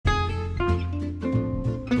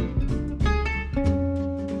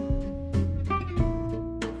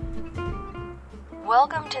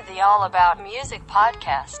Welcome to the All About Music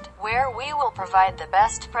podcast, where we will provide the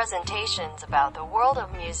best presentations about the world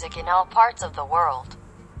of music in all parts of the world.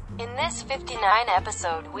 In this 59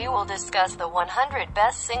 episode, we will discuss the 100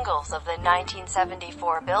 best singles of the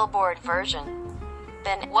 1974 Billboard version.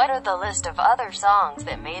 Then, what are the list of other songs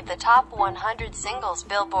that made the top 100 singles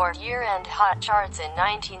Billboard year-end hot charts in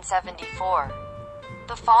 1974?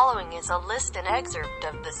 The following is a list and excerpt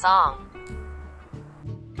of the song.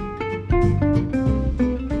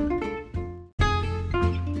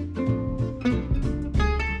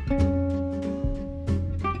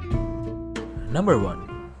 Number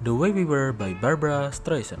 1, The Way We Were by Barbra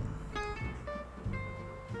Streisand.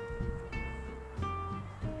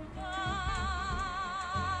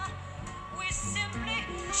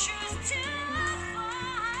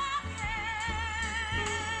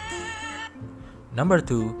 Number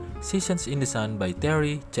 2, Seasons in the Sun by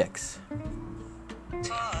Terry Jacks.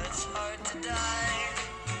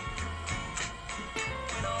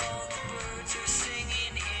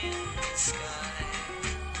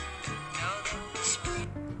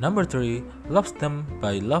 Number 3, Loves Them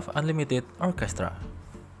by Love Unlimited Orchestra.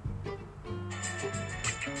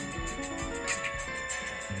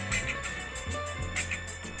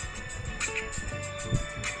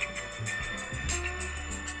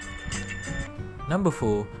 Number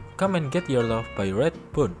 4, Come and Get Your Love by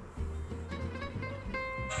Redbone.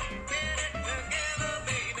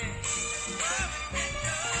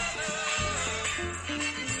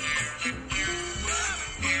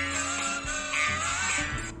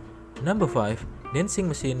 Number 5, Dancing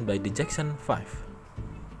Machine by the Jackson 5.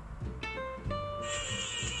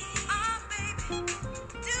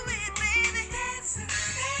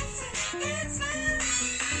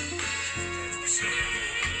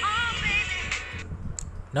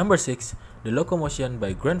 Number 6, The Locomotion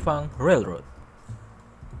by Grand Funk Railroad.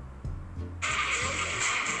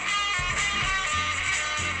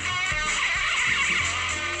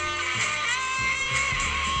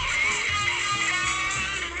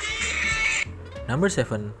 Number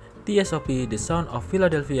 7, TSOP The Sound of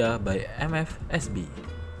Philadelphia by MFSB.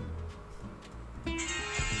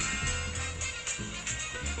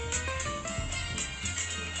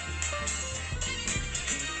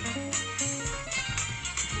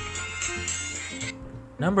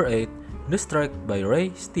 Number 8, The Strike by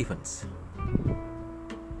Ray Stevens.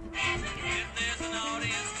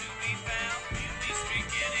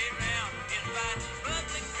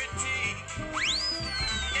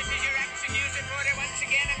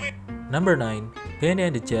 Number 9, Benny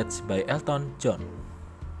and the Jets by Elton John.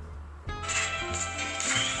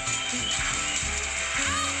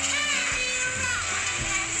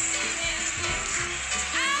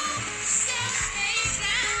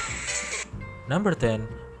 Number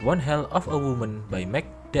 10, One Hell of a Woman by Mac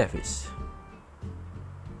Davis.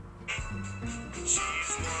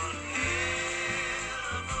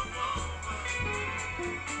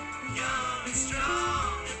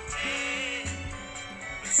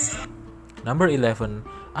 Number 11,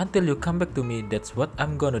 Until You Come Back to Me, That's What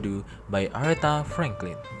I'm Gonna Do by Aretha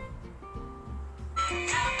Franklin.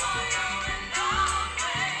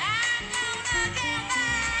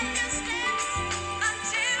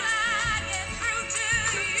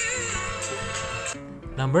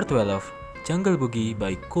 Number 12, Jungle Boogie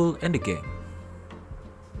by Kool and the Gang.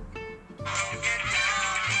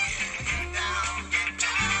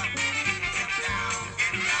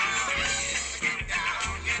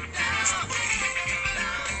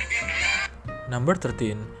 Number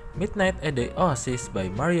 13, Midnight at the Oasis by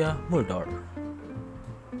Maria Muldaur.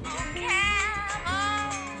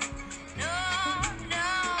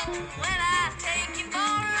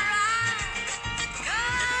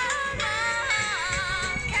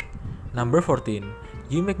 Number 14,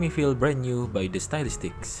 You Make Me Feel Brand New by The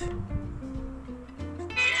Stylistics.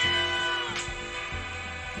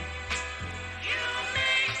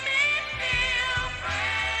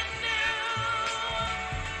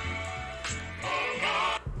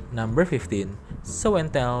 Number 15, Show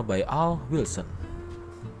and Tell by Al Wilson.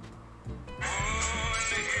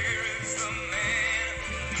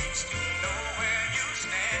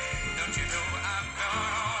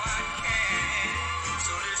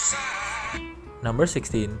 Number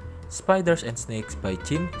 16, Spiders and Snakes by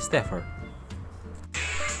Jim Stafford.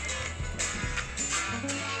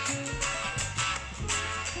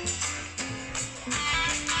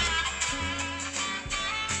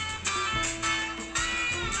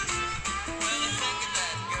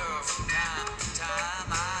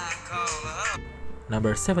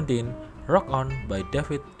 Number 17, Rock On by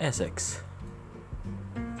David Essex.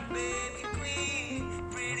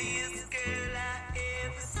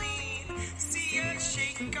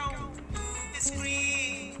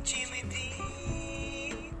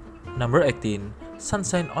 Number 18,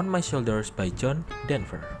 Sunshine on My Shoulders by John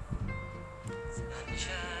Denver.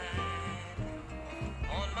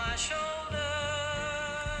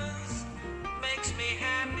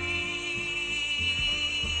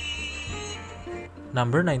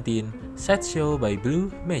 Number 19, Sideshow by Blue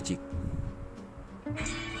Magic.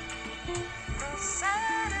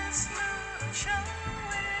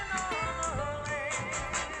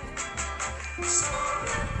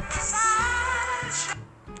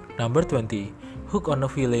 Number 20, Hook on a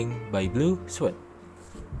Feeling by Blue Sweat.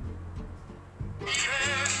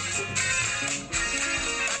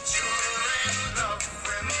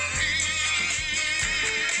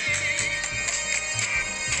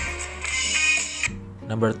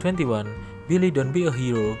 Number 21, Billy Don't Be a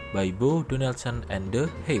Hero by Bo Donaldson and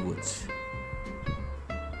the Haywoods.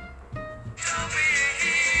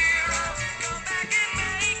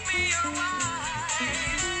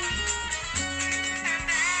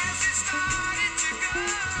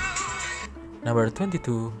 Number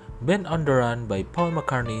 22, Band on the Run by Paul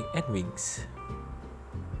McCartney and Wings.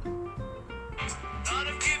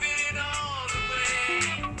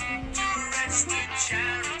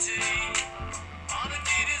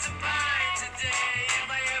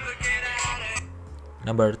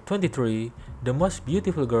 Number 23, The Most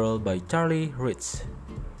Beautiful Girl by Charlie Rich.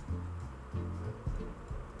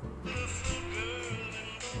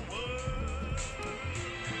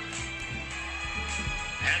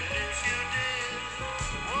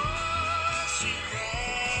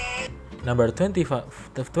 Number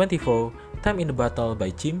 24, Time in the Battle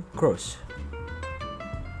by Jim Croce.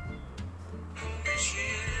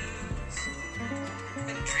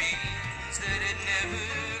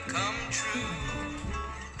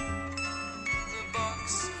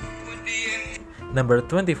 Number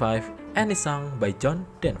 25, Any Song by John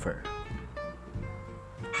Denver.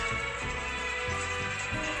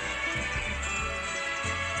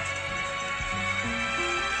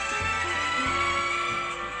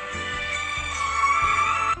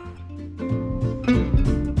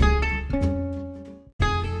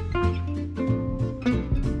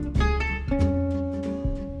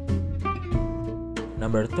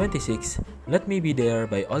 Number 26, Let Me Be There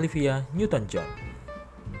by Olivia Newton-John.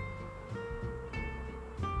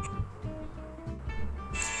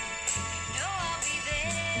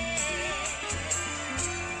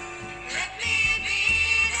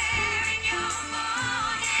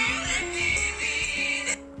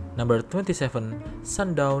 Number 27,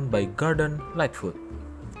 Sundown by Gordon Lightfoot.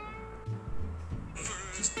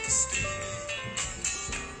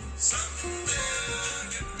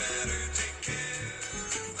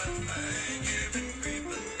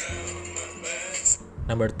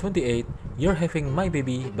 Number 28, You're Having My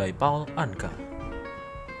Baby by Paul Anka.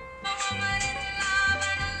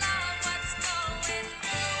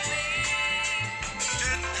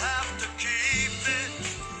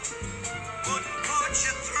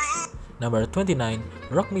 Number 29,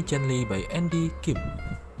 Rock Me Gently by Andy Kim.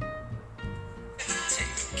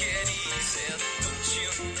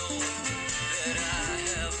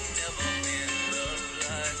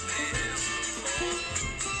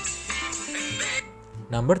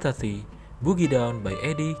 Number 30, Boogie Down by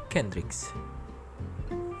Eddie Kendricks.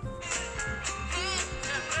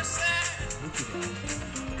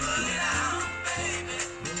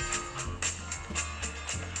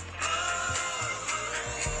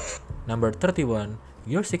 Number 31,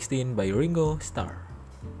 You're 16 by Ringo Starr.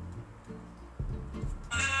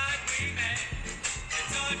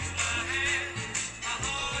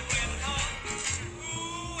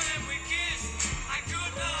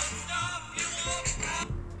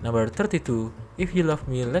 Number 32, If You Love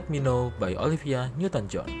Me Let Me Know by Olivia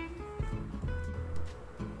Newton-John.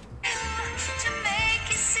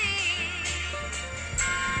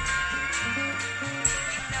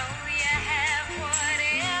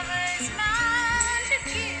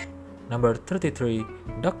 Number 33,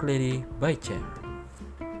 Dog Lady by Cher.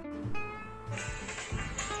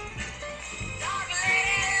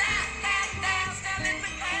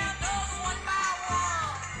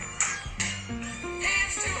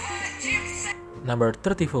 Number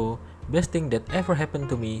 34, Best Thing That Ever Happened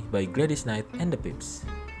to Me by Gladys Knight and the Pips.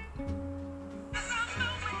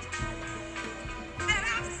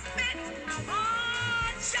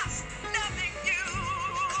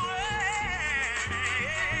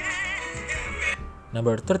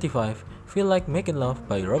 Number 35, Feel Like Making Love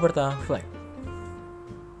by Roberta Flack.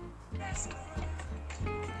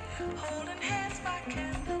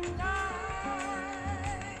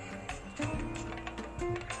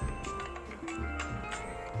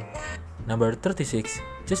 Number 36,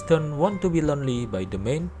 Just Don't Want to Be Lonely by The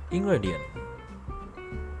Main Ingredient.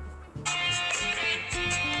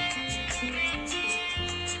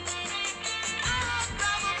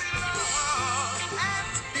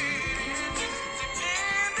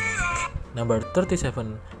 Number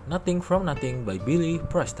 37, Nothing from Nothing by Billy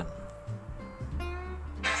Preston.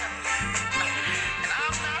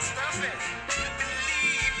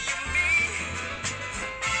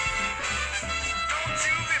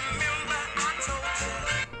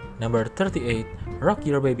 Number 38, Rock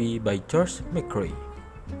Your Baby by George McCrae.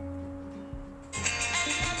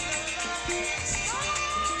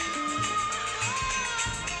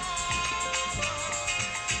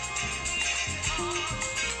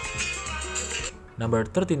 Number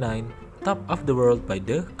 39, Top of the World by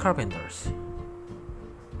The Carpenters.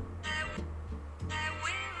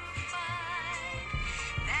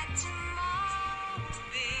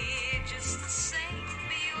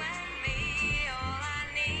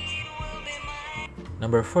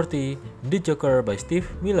 Number 40, The Joker by Steve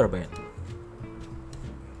Miller Band.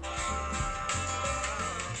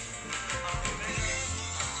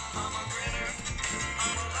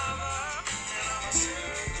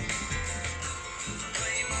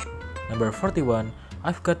 Number 41,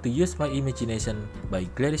 I've Got to Use My Imagination by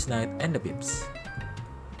Gladys Knight and the Pips.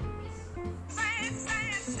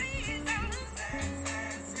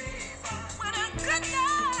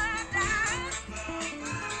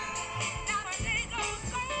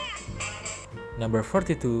 Number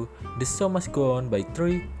 42, The Show Must Go On by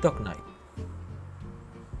Three Dog Night.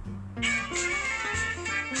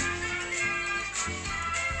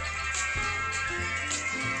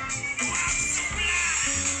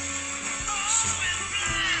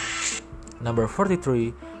 Number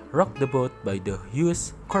 43, Rock the Boat by The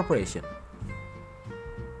Hues Corporation.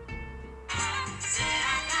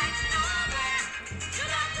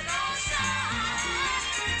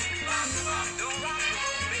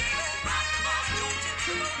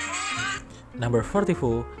 Number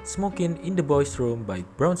 44, Smokin' in the Boys' Room by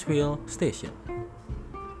Brownsville Station.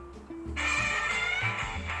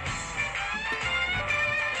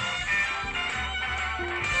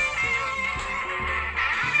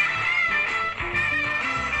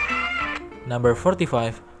 Number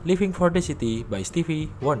 45, Living for the City by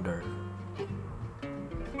Stevie Wonder.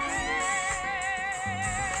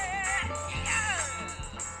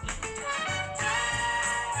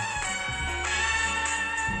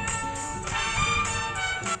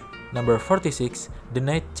 Number 46, The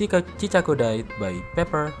Night Chicago Died by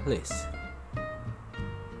Pepper Liz.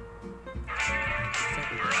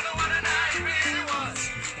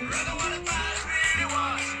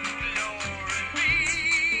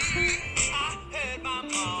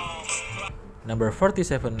 Number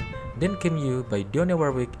 47, Then Came You by Dionne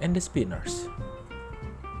Warwick and the Spinners.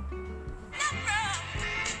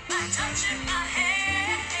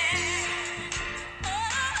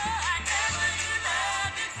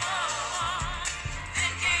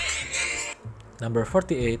 Number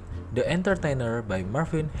 48, The Entertainer by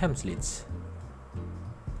Marvin Hamslitz.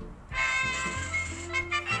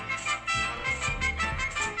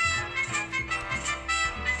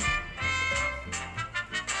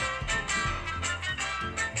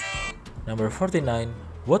 Number 49,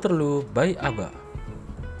 Waterloo by ABBA.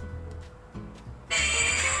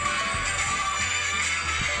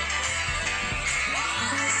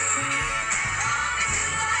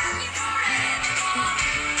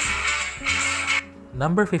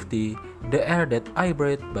 Number 50, The Air That I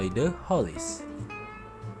Breathe by The Hollies.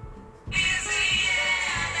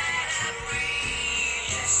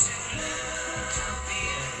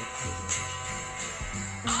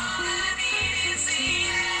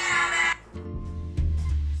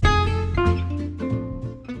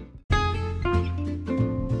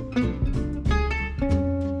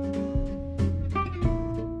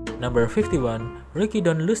 Number 51, Ricky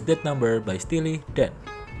Don't Lose That Number by Steely Dan.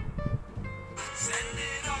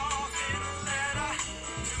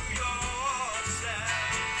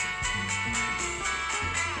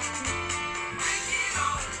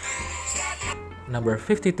 Number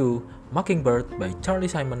 52, Mockingbird by Charlie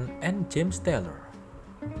Simon and James Taylor.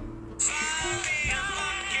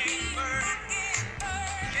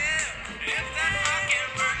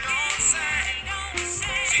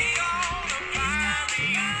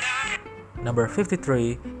 Number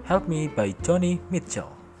 53, Help Me by Joni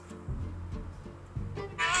Mitchell.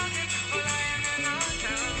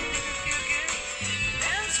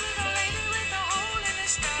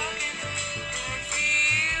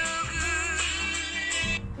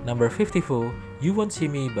 Number 54, You Won't See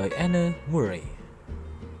Me by Anna Murray.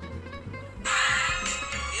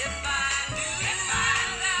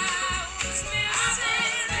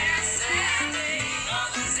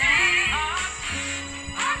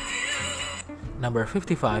 Number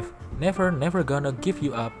 55, Never Never Gonna Give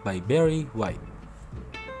You Up by Barry White.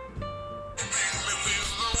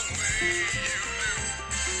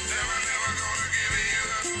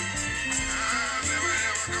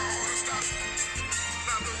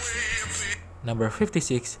 Number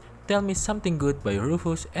 56, Tell Me Something Good by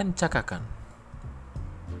Rufus and Chaka Khan.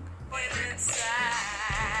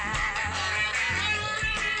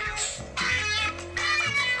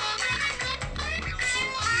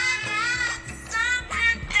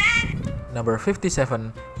 Number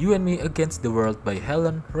 57, You and Me Against the World by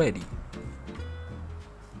Helen Reddy.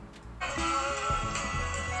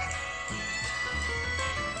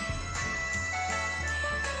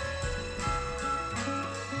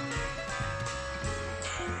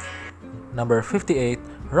 Number 58,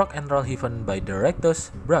 Rock and Roll Heaven by the Rectus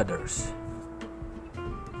Brothers.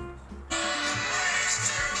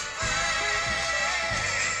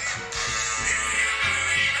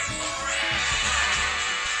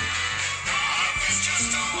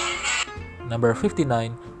 Number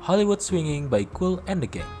 59, Hollywood Swinging by Kool and the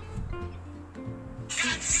Gang.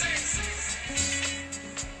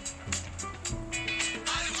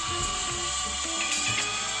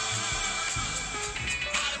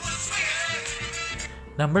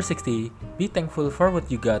 Number 60, Be Thankful for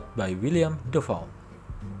What You Got by William Duvall.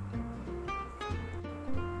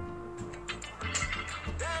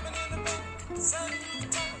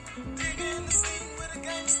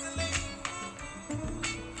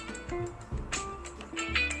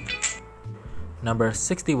 Number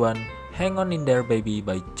 61, Hang On In There Baby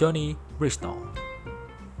by Johnny Bristol.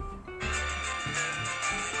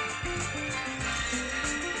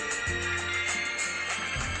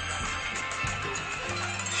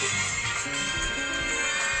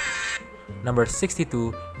 Number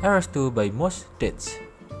 62, Eras 2 by Mos Def.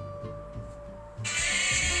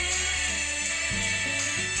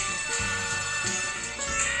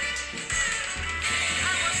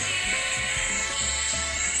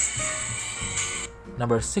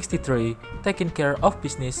 Number 63, Taking Care of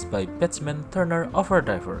Business by Batsman Turner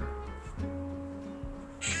Overdriver.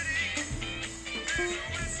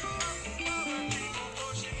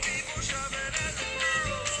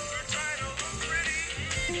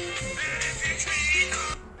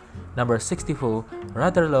 Number 64,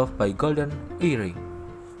 Rather Love by Golden Earring.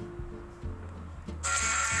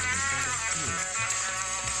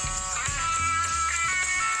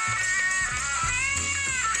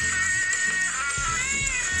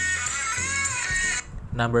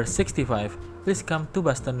 Number 65, Please Come to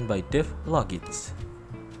Boston by Dave Loggins.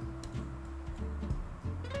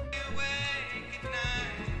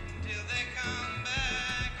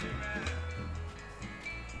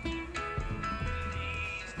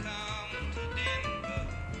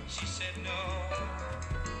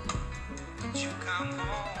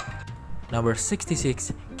 Number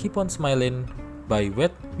 66, Keep On Smiling by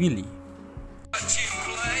Wet Willie.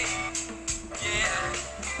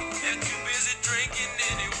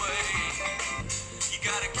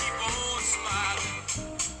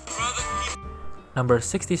 Number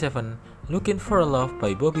 67, Looking for a Love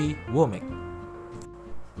by Bobby Womack.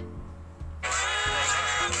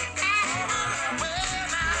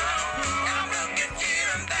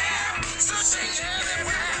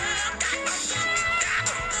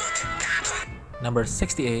 Number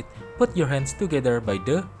 68, Put Your Hands Together by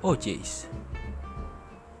the OJs.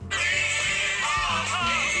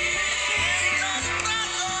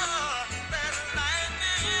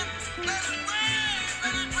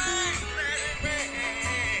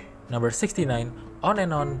 Number 69, On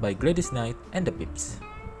and On by Gladys Knight and the Pips.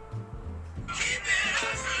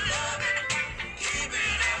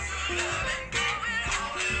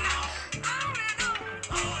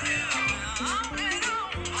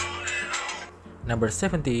 Number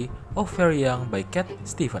 70, Oh Very Young by Cat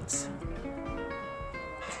Stevens.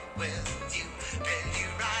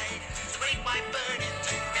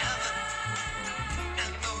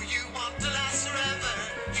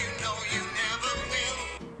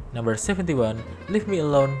 Number 71, Leave Me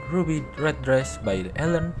Alone, Ruby Red Dress by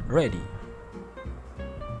Helen Reddy.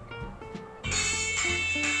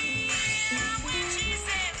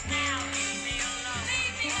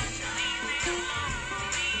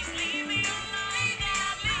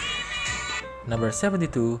 Number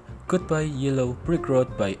 72, Goodbye Yellow Brick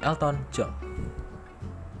Road by Elton John.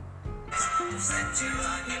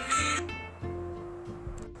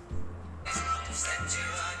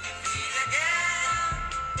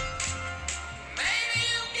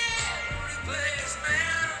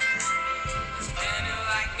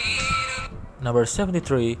 Number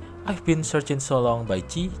 73, I've Been Searching So Long by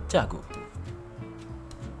Chi Chagu.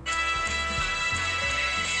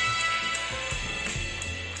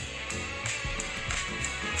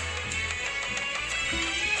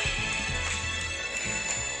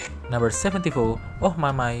 Number 74, Oh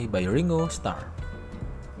Mamai by Ringo Starr.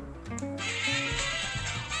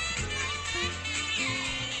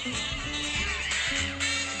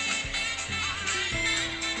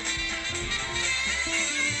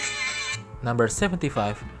 Number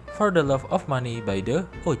 75, For the Love of Money by the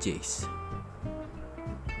OJs.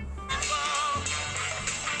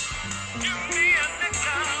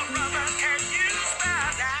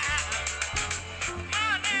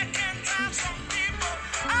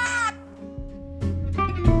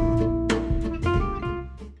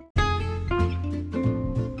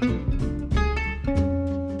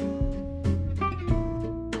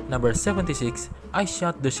 Number 76, I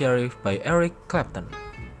Shot the Sheriff by Eric Clapton.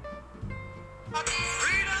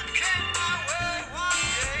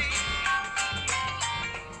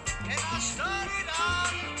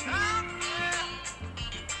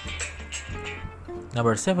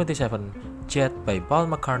 Number 77, Jet by Paul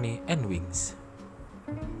McCartney and Wings.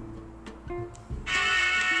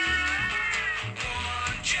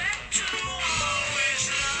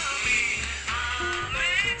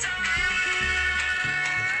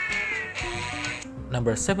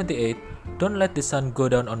 Number 78, Don't Let the Sun Go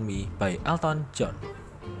Down on Me by Elton John.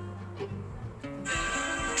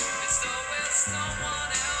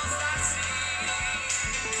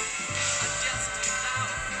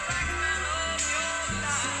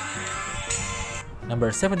 Number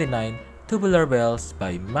 79, Tubular Bells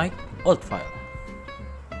by Mike Oldfield.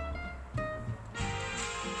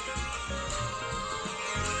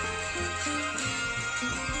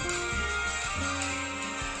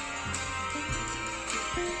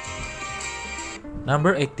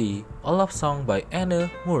 Number 80, A Love Song by Anne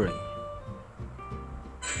Murray.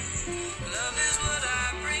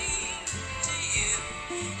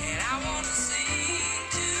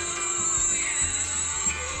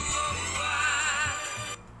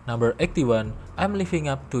 Number 81, I'm Living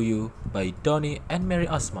Up to You by Donny and Mary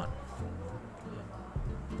Osmond.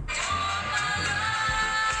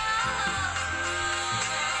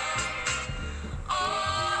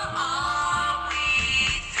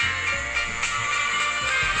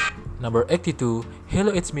 Number 82,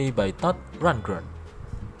 Hello It's Me by Todd Rundgren.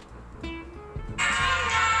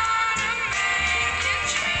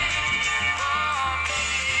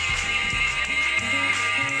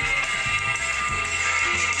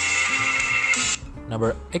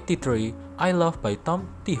 Number 83, I Love by Tom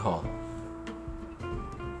T. Hall.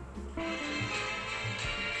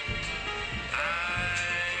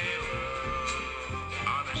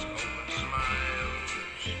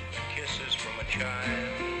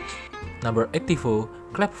 Number 84,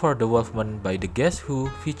 Clap for the Wolfman by The Guess Who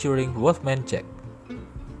featuring Wolfman Jack.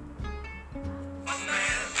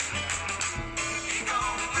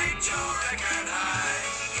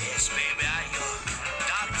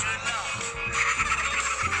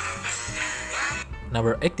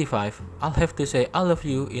 Number 85, I'll Have to Say I Love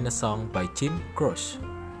You in a Song by Jim Croce.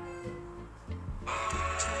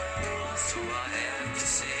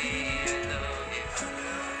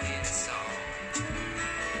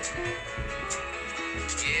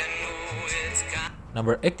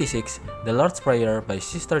 Number 86, The Lord's Prayer by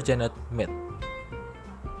Sister Janet Mead.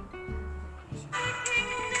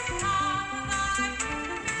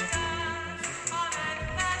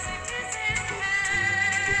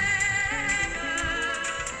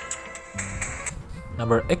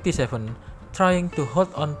 Number 87, Trying to Hold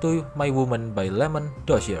On to My Woman by Lemon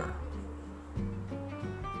Dozier.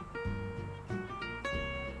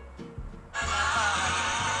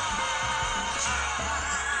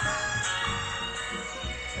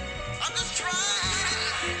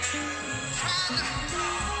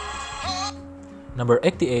 Number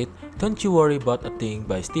 88, Don't You Worry About a Thing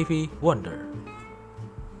by Stevie Wonder.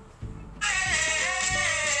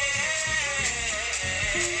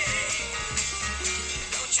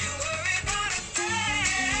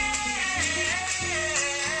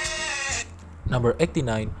 Number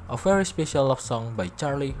 89, A Very Special Love Song by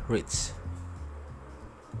Charlie Rich.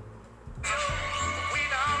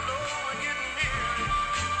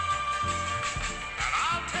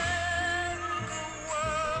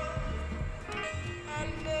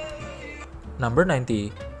 Number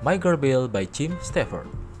 90, My Girl Bill by Jim Stafford.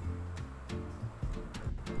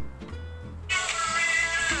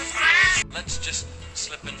 Let's just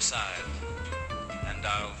slip inside, and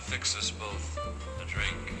I'll fix us both a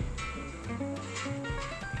drink.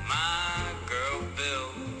 My girl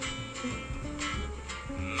Bill,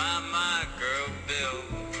 my girl Bill.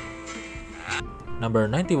 Number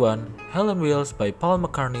 91, Hell on Wheels by Paul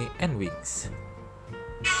McCartney and Wings.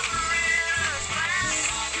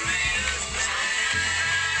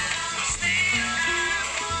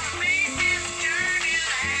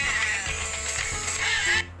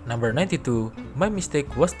 Number 92, My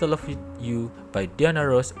Mistake Was to Love You by Diana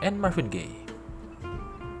Ross and Marvin Gaye.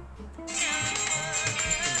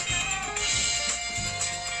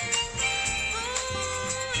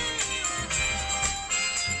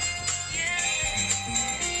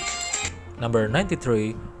 Number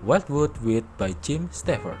 93, Wildwood Weed by Jim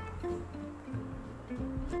Stafford.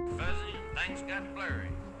 Fuzzy and things got blurry,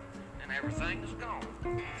 and everything's gone.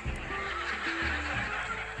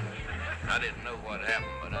 I didn't know what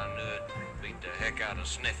happened, but I knew it beat the heck out of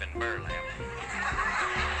sniffing burlap.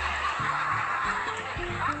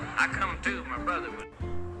 I come to, my brother was...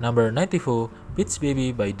 Number 94, Beach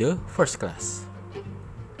Baby by The First Class.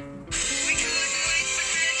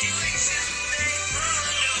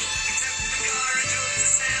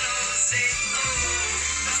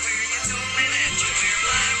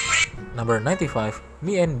 Number 95,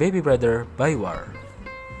 Me and Baby Brother by War.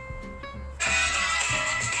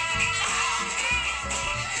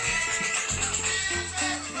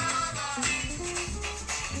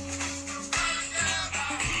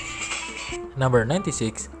 Number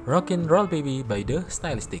 96, Rockin' Roll Baby by The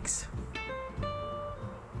Stylistics.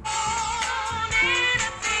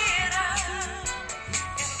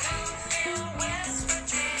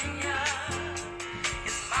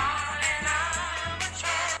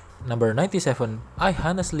 Number 97, I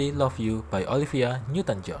Honestly Love You by Olivia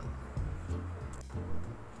Newton-John.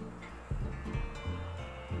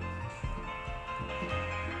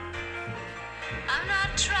 I'm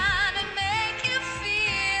not trying to make you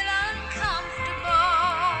feel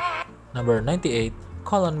uncomfortable. Number 98,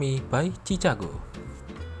 Call on Me by Chicago.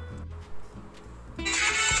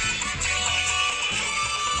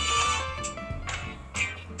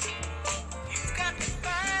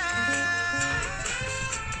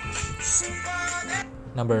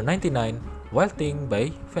 Number 99, Wild Thing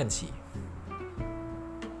by Fancy.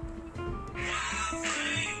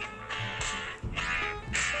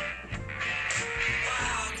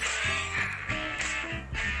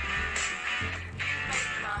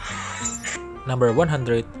 Number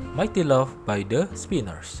 100, Mighty Love by The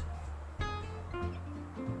Spinners.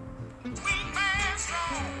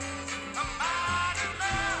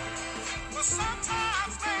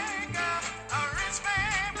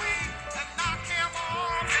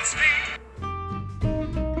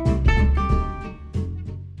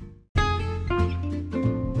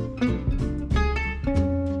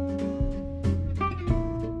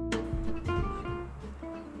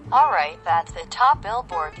 Alright, that's the top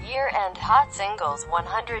Billboard year-end Hot Singles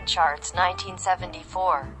 100 charts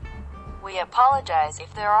 1974. We apologize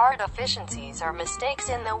if there are deficiencies or mistakes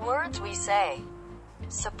in the words we say.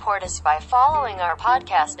 Support us by following our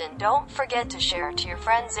podcast and don't forget to share it to your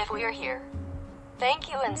friends if we're here.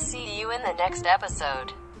 Thank you and see you in the next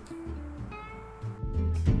episode.